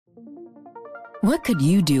What could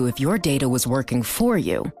you do if your data was working for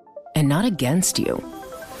you and not against you?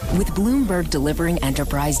 With Bloomberg delivering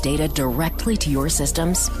enterprise data directly to your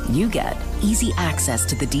systems, you get easy access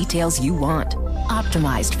to the details you want,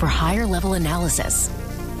 optimized for higher level analysis,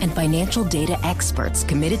 and financial data experts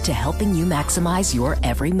committed to helping you maximize your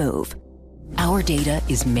every move. Our data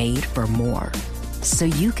is made for more, so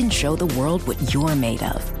you can show the world what you're made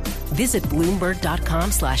of. Visit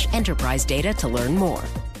Bloomberg.com/enterprise data to learn more.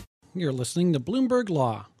 You're listening to Bloomberg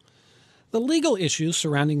Law. The legal issues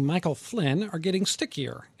surrounding Michael Flynn are getting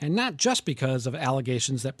stickier, and not just because of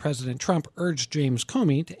allegations that President Trump urged James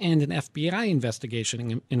Comey to end an FBI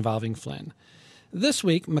investigation involving Flynn. This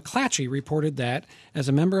week, McClatchy reported that, as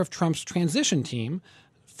a member of Trump's transition team,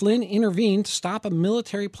 Flynn intervened to stop a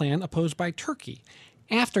military plan opposed by Turkey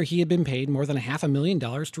after he had been paid more than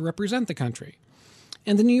 $500,000 to represent the country.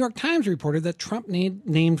 And the New York Times reported that Trump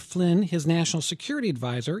named Flynn his national security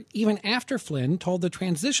advisor even after Flynn told the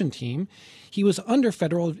transition team he was under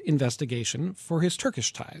federal investigation for his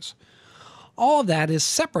Turkish ties. All of that is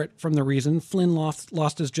separate from the reason Flynn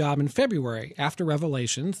lost his job in February after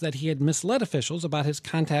revelations that he had misled officials about his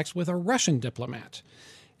contacts with a Russian diplomat.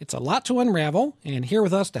 It's a lot to unravel, and here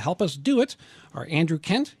with us to help us do it are Andrew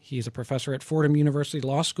Kent, he's a professor at Fordham University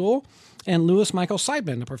Law School, and Louis Michael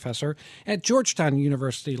Seidman, a professor at Georgetown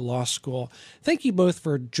University Law School. Thank you both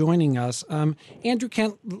for joining us. Andrew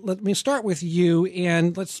Kent, let me start with you,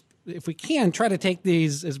 and let's, if we can, try to take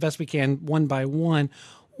these as best we can one by one.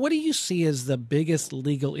 What do you see as the biggest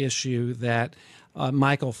legal issue that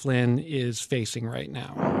Michael Flynn is facing right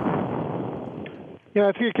now? Yeah,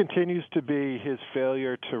 I think it continues to be his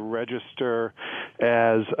failure to register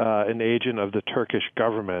as an agent of the Turkish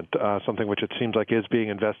government, something which it seems like is being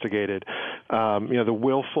investigated. The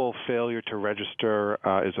willful failure to register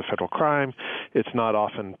is a federal crime. It's not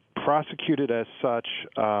often prosecuted as such.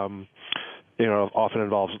 Often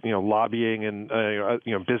involves, lobbying and,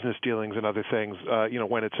 business dealings and other things.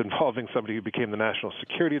 When it's involving somebody who became the national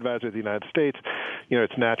security advisor of the United States,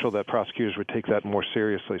 it's natural that prosecutors would take that more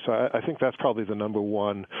seriously. So I think that's probably the number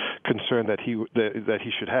one concern that he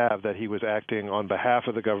should have, that he was acting on behalf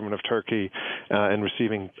of the government of Turkey and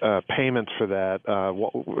receiving payments for that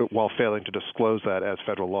while failing to disclose that as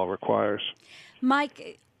federal law requires.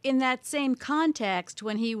 Mike, in that same context,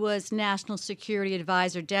 when he was National Security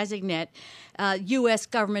Advisor designate, U.S.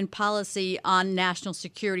 government policy on national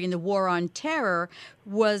security and the war on terror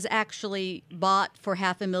was actually bought for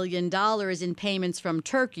 $500,000 in payments from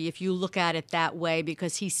Turkey, if you look at it that way,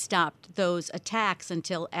 because he stopped those attacks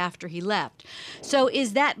until after he left. So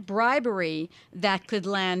is that bribery that could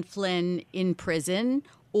land Flynn in prison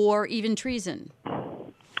or even treason?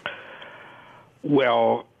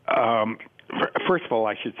 Well, first of all,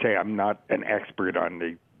 I should say I'm not an expert on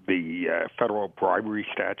the federal bribery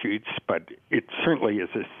statutes, but it certainly is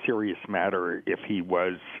a serious matter if he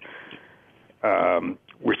was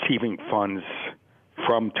receiving funds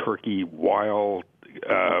from Turkey while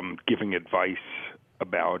giving advice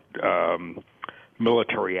about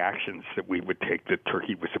military actions that we would take that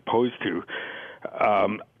Turkey was opposed to.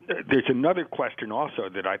 There's another question also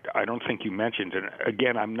that I don't think you mentioned, and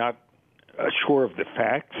again, I'm not sure of the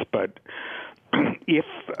facts, but if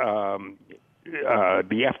the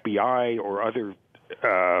FBI or other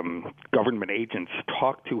government agents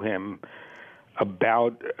talked to him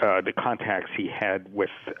about the contacts he had with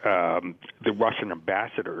the Russian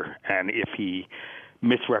ambassador, and if he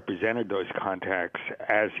misrepresented those contacts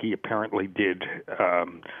as he apparently did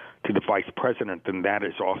to the vice president, then that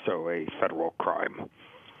is also a federal crime.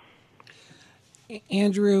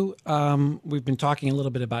 Andrew, we've been talking a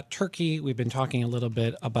little bit about Turkey. We've been talking a little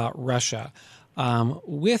bit about Russia.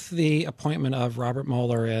 With the appointment of Robert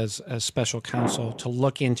Mueller as special counsel to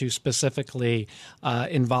look into specifically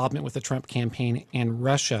involvement with the Trump campaign and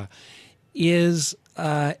Russia, is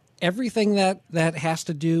everything that has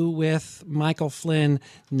to do with Michael Flynn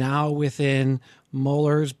now within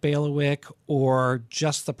Mueller's bailiwick, or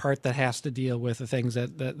just the part that has to deal with the things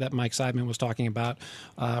that Mike Seidman was talking about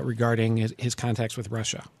regarding his contacts with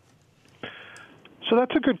Russia? So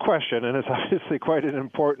that's a good question, and it's obviously quite an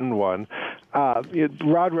important one.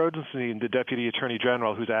 Rod Rosenstein, the Deputy Attorney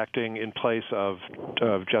General, who's acting in place of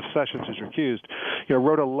Jeff Sessions, who's recused,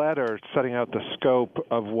 wrote a letter setting out the scope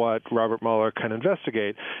of what Robert Mueller can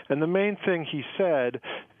investigate. And the main thing he said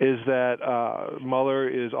is that Mueller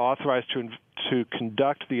is authorized to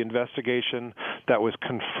conduct the investigation that was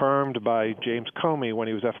confirmed by James Comey when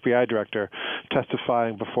he was FBI director,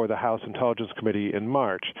 testifying before the House Intelligence Committee in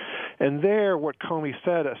March. And there, what Comey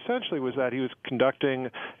said essentially was that he was conducting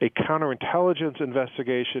a counterintelligence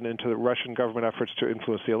investigation into the Russian government efforts to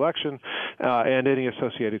influence the election and any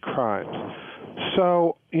associated crimes.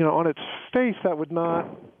 So, on its face, that would not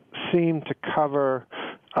seem to cover,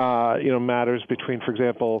 matters between, for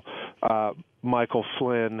example, Michael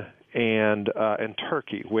Flynn and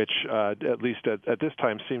Turkey, which at least at this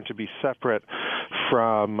time seem to be separate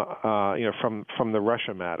from the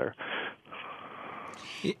Russia matter.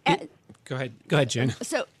 Go ahead, June.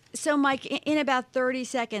 So, Mike, in about 30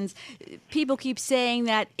 seconds, people keep saying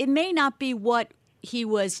that it may not be what he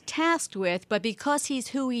was tasked with, but because he's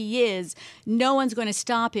who he is, no one's going to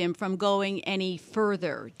stop him from going any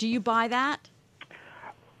further. Do you buy that?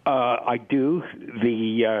 I do.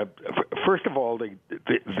 First of all,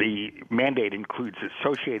 the mandate includes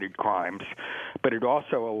associated crimes, but it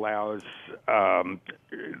also allows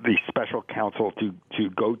the special counsel to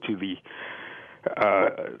go to the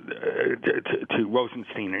to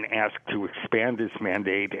Rosenstein and ask to expand his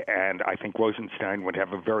mandate, and I think Rosenstein would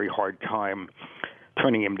have a very hard time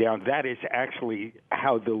turning him down. That is actually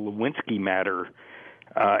how the Lewinsky matter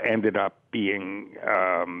ended up being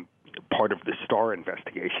part of the Starr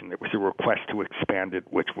investigation. There was a request to expand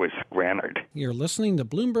it, which was granted. You're listening to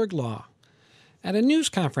Bloomberg Law. At a news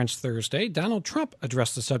conference Thursday, Donald Trump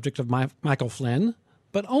addressed the subject of Michael Flynn,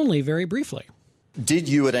 but only very briefly. Did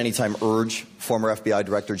you at any time urge former FBI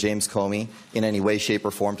Director James Comey in any way, shape,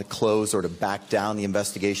 or form to close or to back down the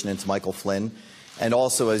investigation into Michael Flynn? And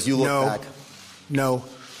also, as you look back... No.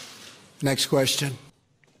 Next question.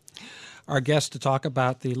 Our guests to talk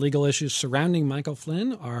about the legal issues surrounding Michael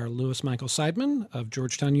Flynn are Louis Michael Seidman of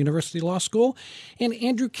Georgetown University Law School and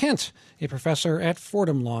Andrew Kent, a professor at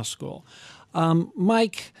Fordham Law School.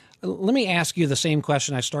 Mike, let me ask you the same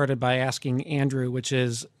question I started by asking Andrew, which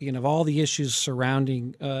is, of all the issues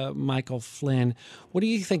surrounding Michael Flynn, what do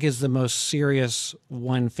you think is the most serious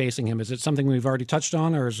one facing him? Is it something we've already touched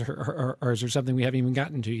on, or is there something we haven't even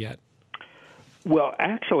gotten to yet? Well,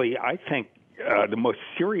 actually, I think the most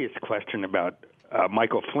serious question about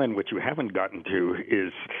Michael Flynn, which you haven't gotten to,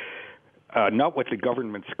 is not what the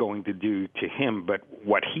government's going to do to him, but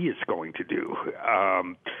what he is going to do.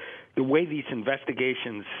 The way these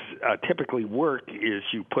investigations typically work is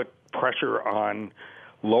you put pressure on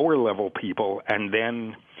lower-level people, and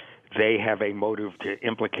then they have a motive to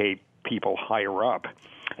implicate people higher up.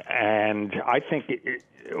 And I think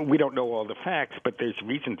we don't know all the facts, but there's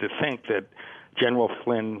reason to think that General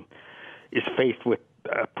Flynn is faced with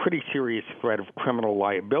a pretty serious threat of criminal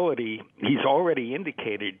liability. He's already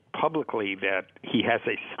indicated publicly that he has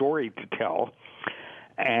a story to tell,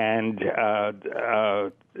 and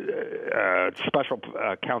Special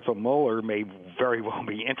Counsel Mueller may very well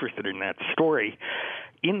be interested in that story.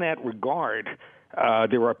 In that regard,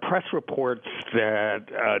 there are press reports that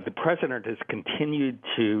the president has continued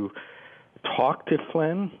to talk to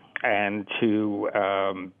Flynn and to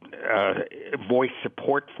voice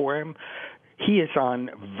support for him. He is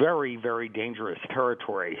on very, very dangerous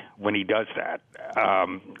territory when he does that,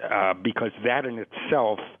 because that in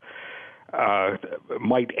itself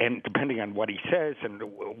might end, depending on what he says and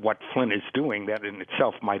what Flynn is doing, that in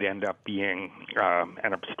itself might end up being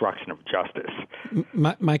an obstruction of justice.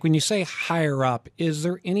 Mike, when you say higher up, is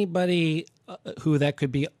there anybody who that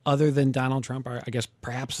could be other than Donald Trump, or I guess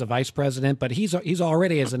perhaps the vice president? But he's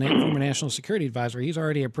already, as a former national security advisor, he's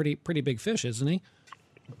already a pretty big fish, isn't he?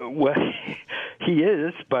 Well, he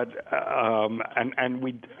is, but and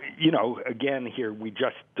we, again here we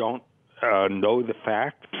just don't know the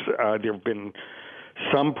facts. There have been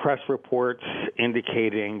some press reports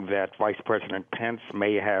indicating that Vice President Pence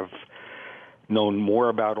may have known more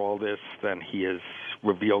about all this than he has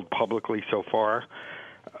revealed publicly so far.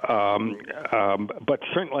 But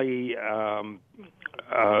certainly,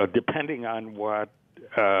 depending on what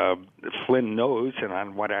Flynn knows and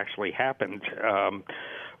on what actually happened,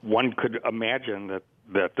 one could imagine that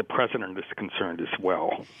the president is concerned as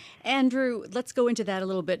well. Andrew, let's go into that a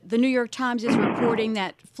little bit. The New York Times is reporting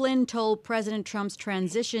that Flynn told President Trump's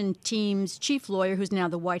transition team's chief lawyer, who's now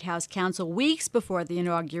the White House counsel, weeks before the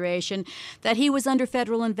inauguration, that he was under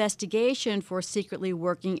federal investigation for secretly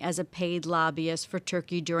working as a paid lobbyist for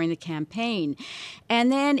Turkey during the campaign.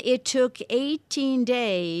 And then it took 18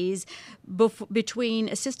 days between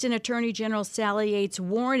Assistant Attorney General Sally Yates'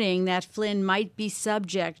 warning that Flynn might be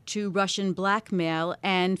subject to Russian blackmail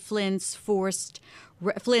and Flynn's forced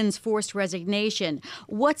resignation.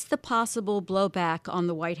 What's the possible blowback on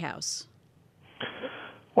the White House?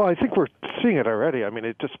 Well, I think we're seeing it already. I mean,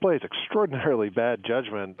 it displays extraordinarily bad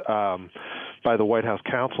judgment by the White House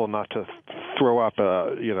counsel not to throw up,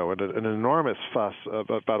 an enormous fuss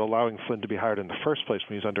about allowing Flynn to be hired in the first place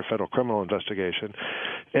when he's under federal criminal investigation,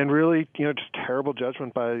 and really, just terrible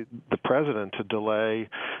judgment by the president to delay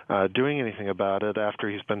doing anything about it after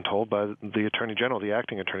he's been told by the attorney general, the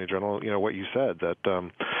acting attorney general, what you said, that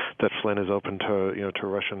Flynn is open to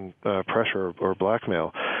Russian pressure or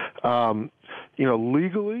blackmail.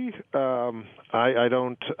 Legally, I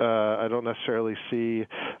don't necessarily see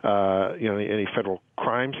any federal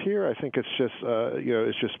crimes here. I think it's just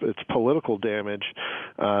it's political damage,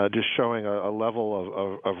 just showing a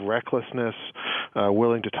level of recklessness,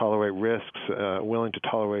 willing to tolerate risks, willing to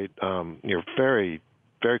tolerate very,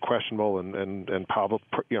 very questionable and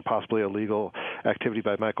possibly illegal activity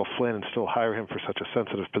by Michael Flynn and still hire him for such a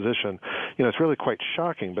sensitive position. It's really quite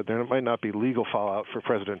shocking, but there might not be legal fallout for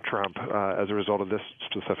President Trump as a result of this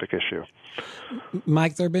specific issue.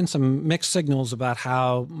 Mike, there have been some mixed signals about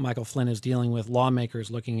how Michael Flynn is dealing with lawmakers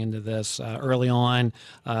looking into this. Early on,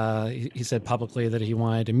 he said publicly that he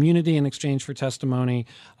wanted immunity in exchange for testimony,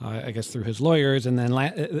 I guess through his lawyers. And then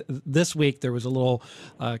this week, there was a little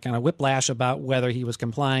kind of whiplash about whether he was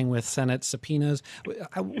complying with Senate subpoenas.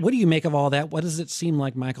 What do you make of all that? What does it seem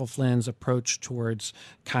like Michael Flynn's approach towards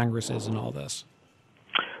Congress is in all this?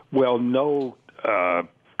 Well, no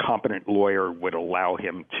competent lawyer would allow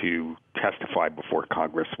him to testify before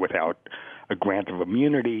Congress without a grant of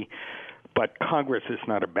immunity. But Congress is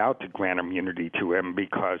not about to grant immunity to him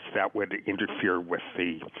because that would interfere with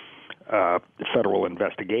the federal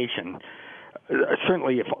investigation.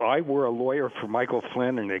 Certainly, if I were a lawyer for Michael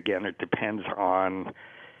Flynn, and again, it depends on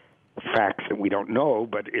facts that we don't know,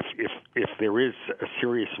 but if there is a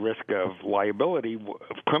serious risk of liability,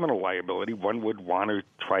 of criminal liability, one would want to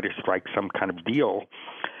try to strike some kind of deal.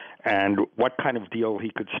 And what kind of deal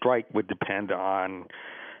he could strike would depend on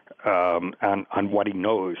what he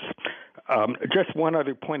knows. Just one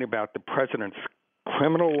other point about the president's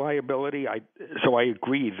criminal liability. So I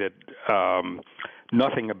agree that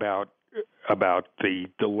nothing about the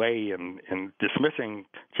delay in dismissing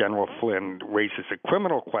General Flynn raises a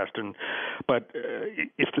criminal question, but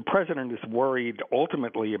if the president is worried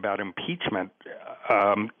ultimately about impeachment,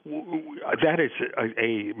 that is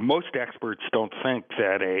most experts don't think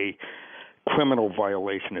that a criminal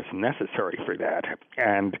violation is necessary for that,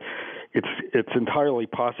 and it's entirely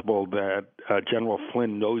possible that General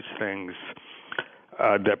Flynn knows things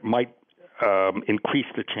that might increase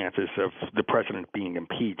the chances of the president being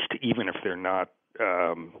impeached, even if they're not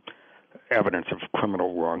evidence of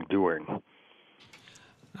criminal wrongdoing.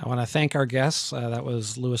 I want to thank our guests. That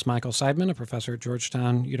was Louis Michael Seidman, a professor at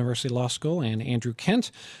Georgetown University Law School, and Andrew Kent,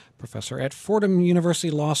 professor at Fordham University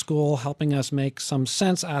Law School, helping us make some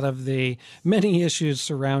sense out of the many issues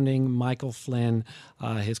surrounding Michael Flynn,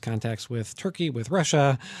 his contacts with Turkey, with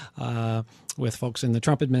Russia, with folks in the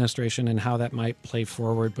Trump administration, and how that might play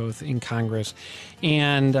forward both in Congress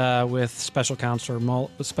and with Special Counsel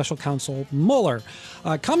Mueller.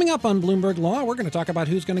 Coming up on Bloomberg Law, we're going to talk about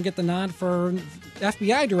who's going to get the nod for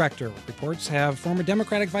FBI director. Reports have former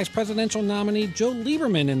Democratic vice presidential nominee Joe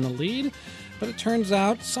Lieberman in the lead, but it turns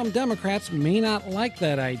out some Democrats may not like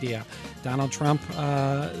that idea. Donald Trump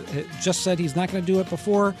just said he's not going to do it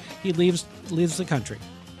before he leaves the country.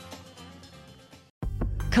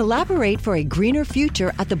 Collaborate for a greener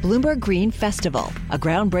future at the Bloomberg Green Festival, a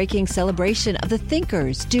groundbreaking celebration of the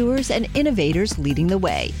thinkers, doers, and innovators leading the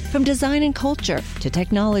way. From design and culture to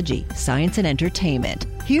technology, science, and entertainment.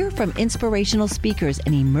 Hear from inspirational speakers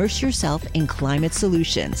and immerse yourself in climate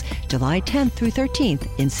solutions. July 10th through 13th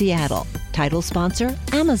in Seattle. Title sponsor,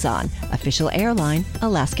 Amazon. Official airline,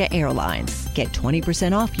 Alaska Airlines. Get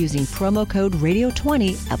 20% off using promo code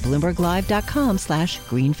Radio20 at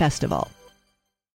BloombergLive.com/Green Festival.